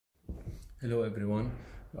Hello everyone,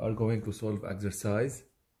 we are going to solve exercise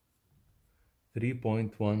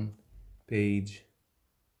 3.1 page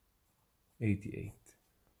 88.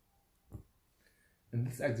 In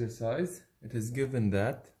this exercise it is given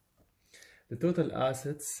that the total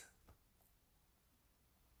assets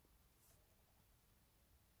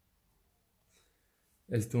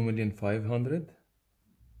is 2,500,000.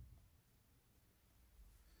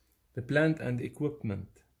 The plant and equipment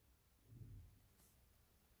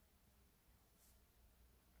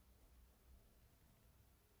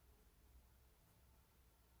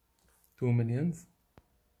 $2,000,000.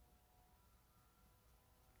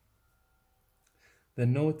 The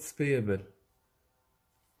notes payable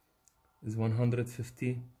is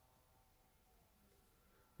 150.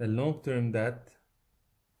 The long-term debt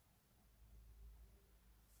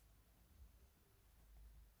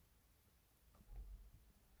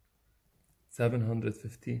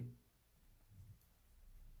 $750.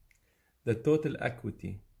 The total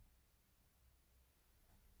equity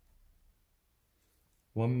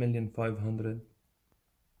 1,500,000.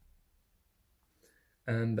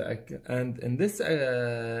 And in this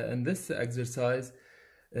exercise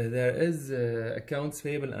there is accounts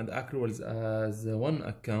payable and accruals as one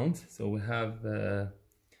account. So we have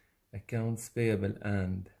accounts payable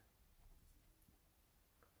and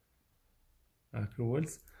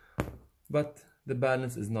accruals, but the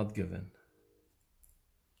balance is not given.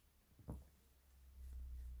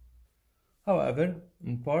 However,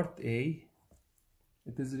 in part A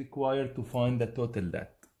it is required to find the total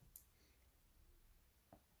debt.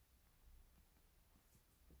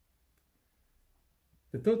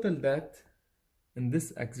 The total debt in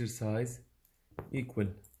this exercise equal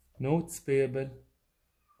notes payable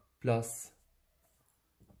plus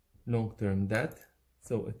long-term debt.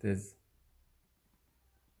 So it is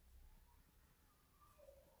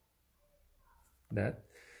that.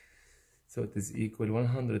 So it is equal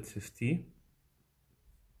 150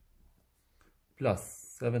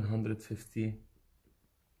 plus 750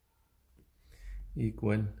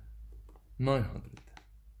 equal 900.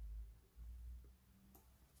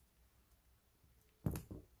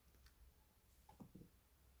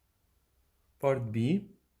 Part B.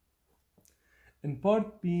 In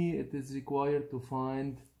part B, it is required to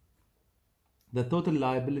find the total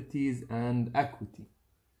liabilities and equity.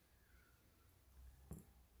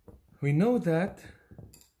 We know that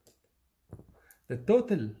the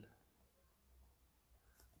total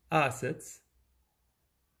assets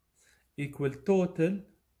equal total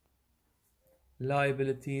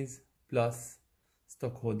liabilities plus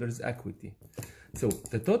stockholders' equity. So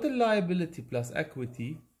the total liability plus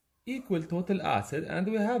equity equal total asset, and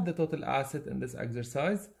we have the total asset in this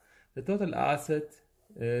exercise. The total asset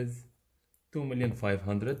is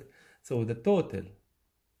 2,500,000. So the total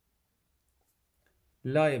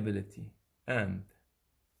liability and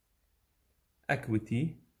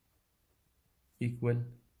equity equal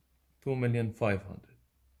 2,500,000.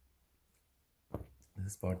 This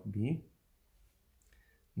is part B.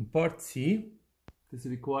 In part C, it is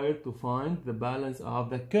required to find the balance of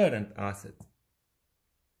the current asset.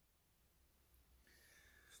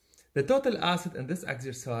 The total asset in this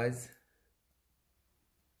exercise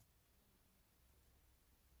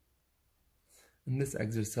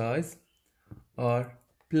are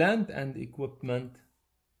plant and equipment,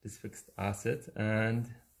 this fixed asset, and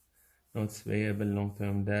notes payable,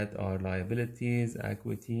 long-term debt are liabilities,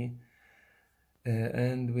 equity,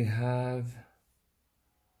 and we have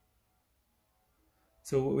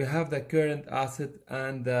the current asset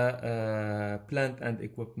and the plant and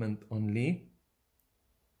equipment only.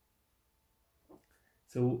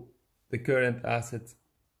 So the current asset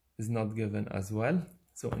is not given as well.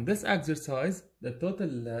 So in this exercise, the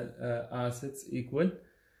total assets equal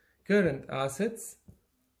current assets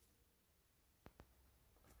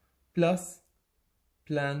plus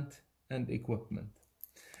plant and equipment.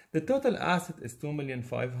 The total asset is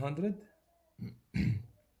 2,500,000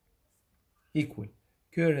 equal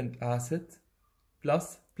current asset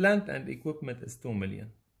plus plant and equipment is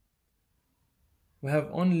 2,000,000. We have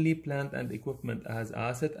only plant and equipment as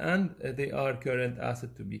asset, and they are current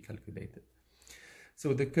asset to be calculated.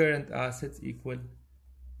 So the current assets equal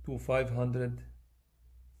 2,500,000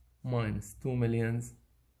 minus 2,000,000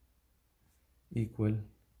 equal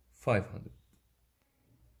 500.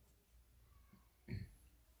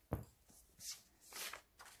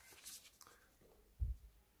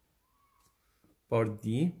 Part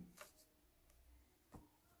D.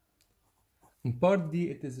 In part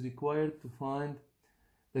D, it is required to find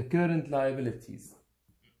the current liabilities.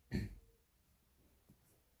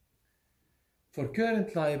 For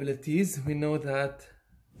current liabilities, we know that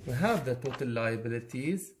we have the total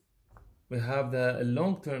liabilities we have the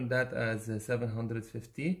long-term debt as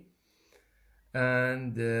 750,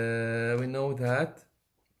 and we know that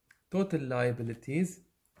total liabilities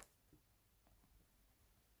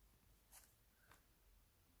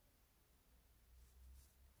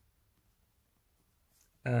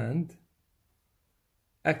and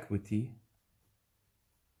equity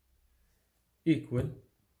equal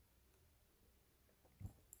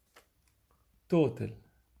total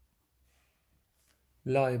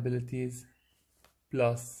liabilities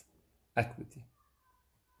plus equity.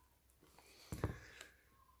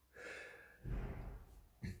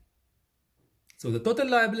 So the total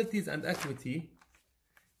liabilities and equity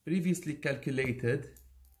previously calculated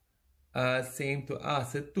as same to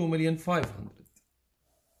asset 2,500,000.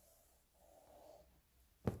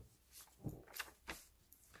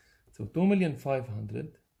 So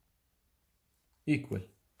 2,500,000 equal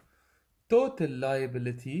total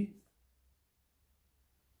liability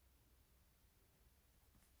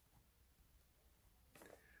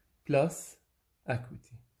plus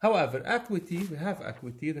equity. However, equity, we have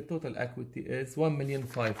equity, the total equity is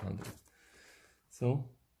 1,500,000. So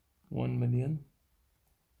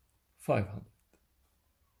 1,500,000.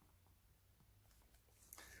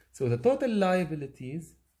 So the total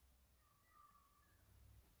liabilities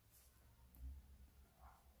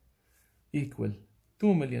equal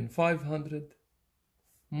 2,500,000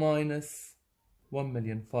 minus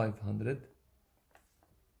 1,500,000.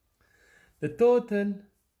 The total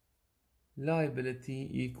liability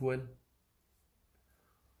equal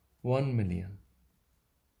 1,000,000.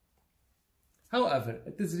 However,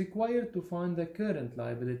 it is required to find the current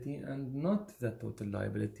liability and not the total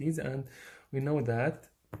liabilities, and we know that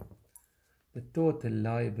the total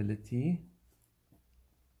liability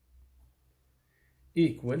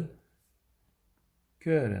equal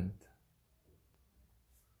current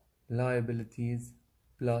liabilities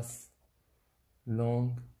plus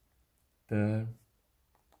long-term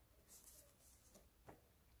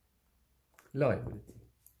liability.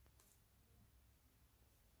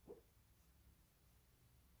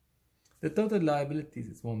 The total liabilities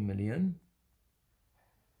is 1,000,000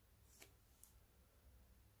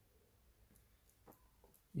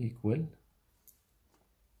 equal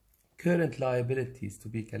current liabilities to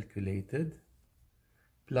be calculated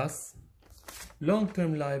plus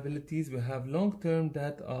long-term liabilities. We have long-term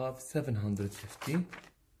debt of 750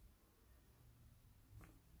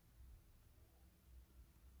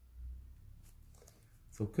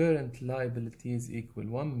 so current liabilities equal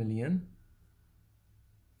 1,000,000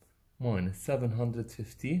 minus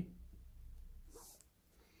 750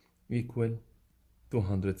 equal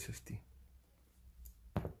 250.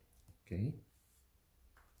 Okay.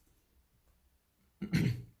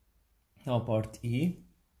 Now part E.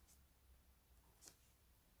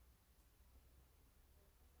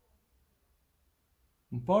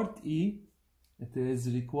 In part E, it is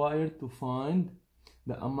required to find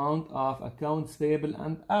the amount of accounts payable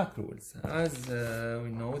and accruals. As we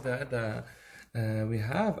know that we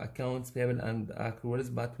have accounts payable and accruals,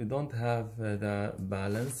 but we don't have the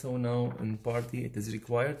balance. So now in part E, it is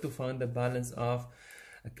required to find the balance of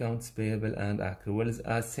accounts payable and accruals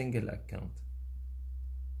as single account.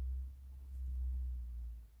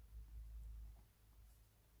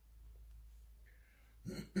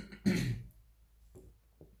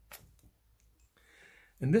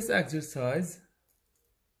 In this exercise,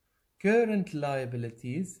 current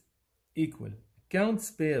liabilities equal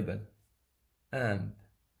accounts payable and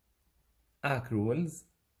accruals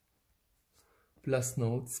plus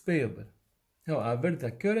notes payable. However,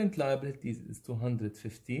 the current liabilities is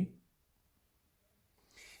 250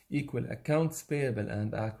 equal accounts payable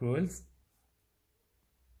and accruals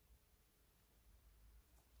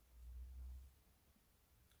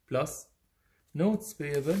plus notes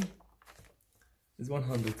payable is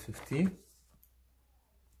 150.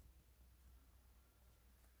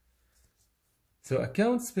 So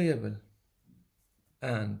accounts payable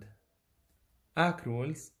and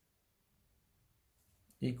accruals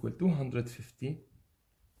equal 250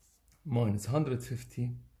 minus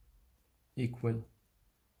 150 equal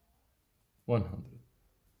 100.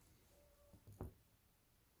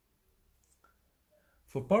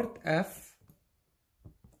 For part F,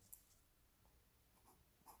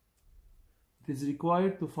 it is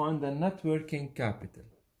required to find the net working capital.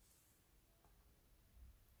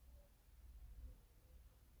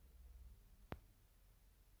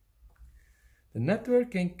 The net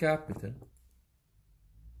working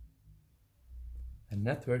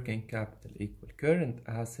capital equal current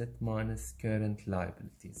asset minus current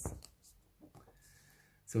liabilities.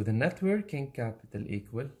 So the net working capital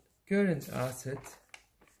equal current asset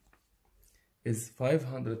is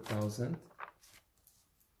 500,000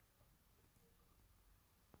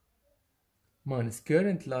 minus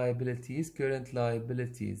current liabilities. Current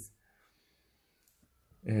liabilities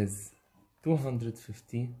is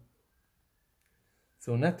 250.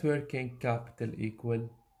 So net working capital equal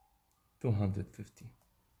 250.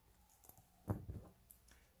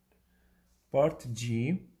 Part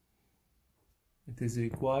G, it is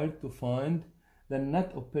required to find the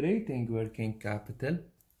net operating working capital.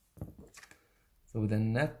 So the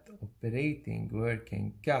net operating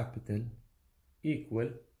working capital equal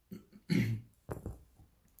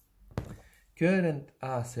current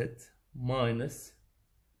asset minus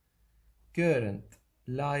current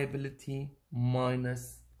liability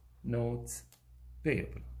minus notes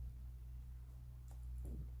payable.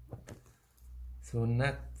 So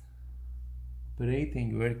net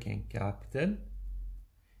operating working capital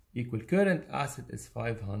equal current asset is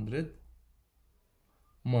 500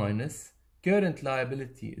 minus current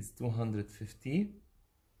liability is 250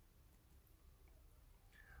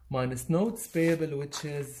 minus notes payable, which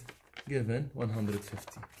is given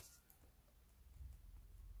 150.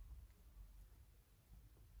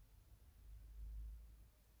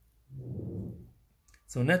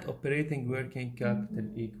 So net operating working capital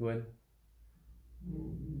equal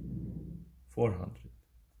 400.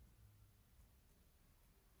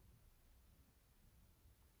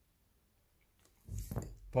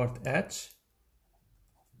 Part H,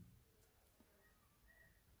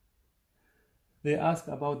 they ask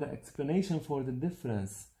about the explanation for the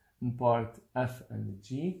difference in part F and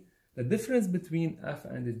G. The difference between F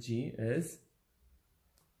and G is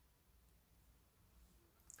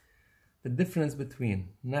the difference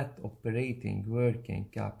between net operating working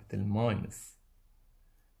capital minus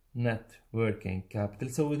net working capital.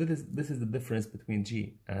 So this is the difference between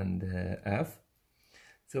G and F.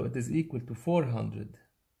 So it is equal to 400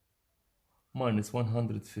 minus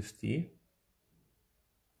 150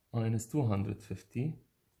 minus 250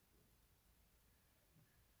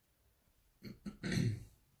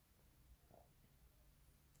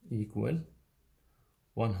 equal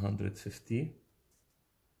 150,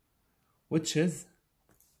 which is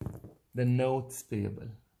the notes payable,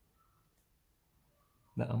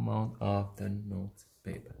 the amount of the notes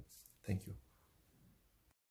payable. Thank you.